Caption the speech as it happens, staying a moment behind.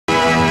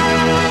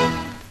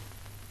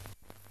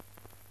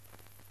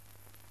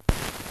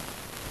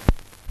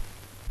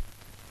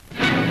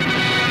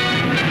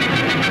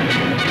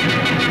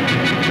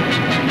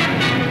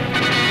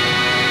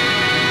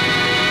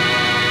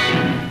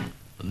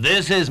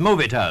This is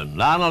Movietone.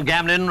 Lionel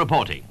Gamlin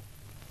reporting.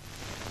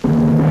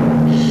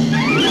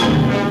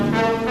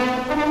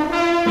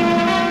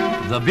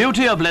 The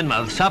beauty of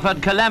Lynmouth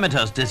suffered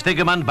calamitous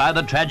disfigurement by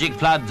the tragic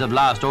floods of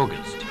last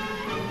August.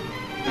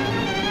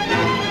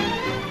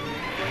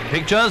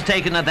 Pictures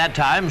taken at that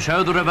time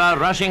show the river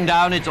rushing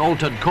down its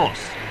altered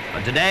course.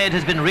 But today it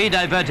has been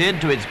re-diverted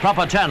to its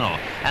proper channel,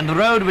 and the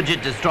road which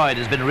it destroyed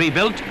has been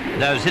rebuilt,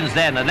 though since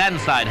then a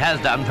landslide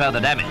has done further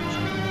damage.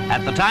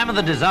 At the time of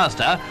the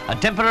disaster, a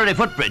temporary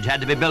footbridge had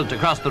to be built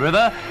across the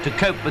river to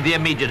cope with the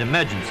immediate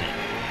emergency.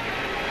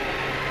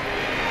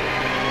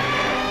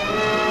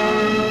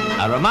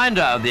 A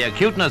reminder of the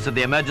acuteness of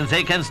the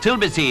emergency can still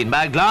be seen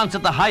by a glance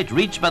at the height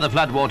reached by the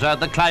floodwater at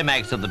the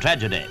climax of the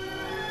tragedy.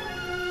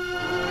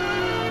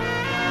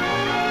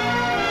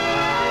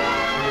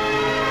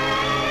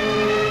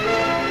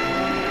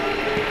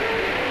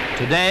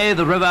 Today,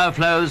 the river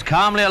flows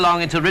calmly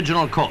along its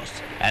original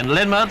course, and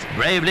Lynmouth,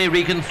 bravely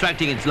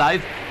reconstructing its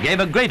life, gave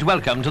a great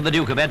welcome to the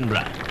Duke of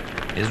Edinburgh.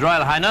 His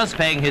Royal Highness,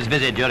 paying his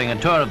visit during a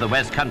tour of the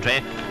West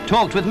Country,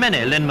 talked with many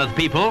Lynmouth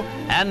people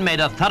and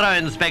made a thorough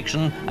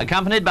inspection,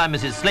 accompanied by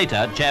Mrs.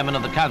 Slater, Chairman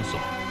of the Council.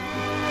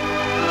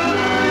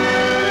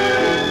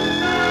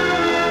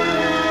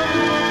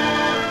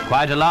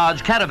 Quite a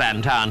large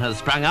caravan town has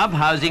sprung up,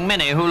 housing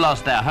many who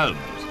lost their homes.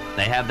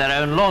 They have their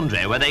own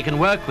laundry where they can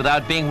work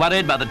without being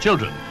worried by the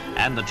children,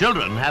 and the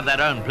children have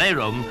their own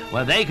playroom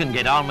where they can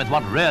get on with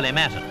what really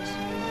matters.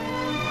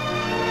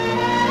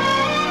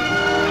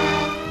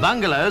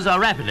 Bungalows are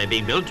rapidly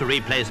being built to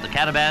replace the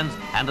caravans,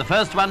 and the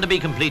first one to be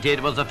completed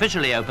was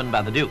officially opened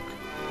by the Duke.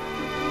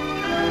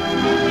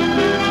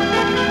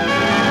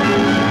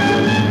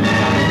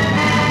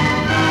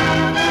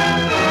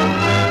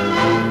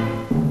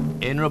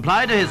 In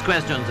reply to his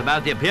questions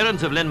about the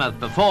appearance of Lynmouth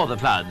before the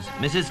floods,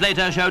 Mrs.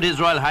 Slater showed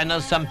His Royal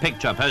Highness some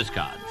picture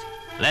postcards.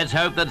 Let's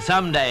hope that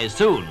someday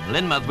soon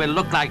Lynmouth will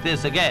look like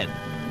this again.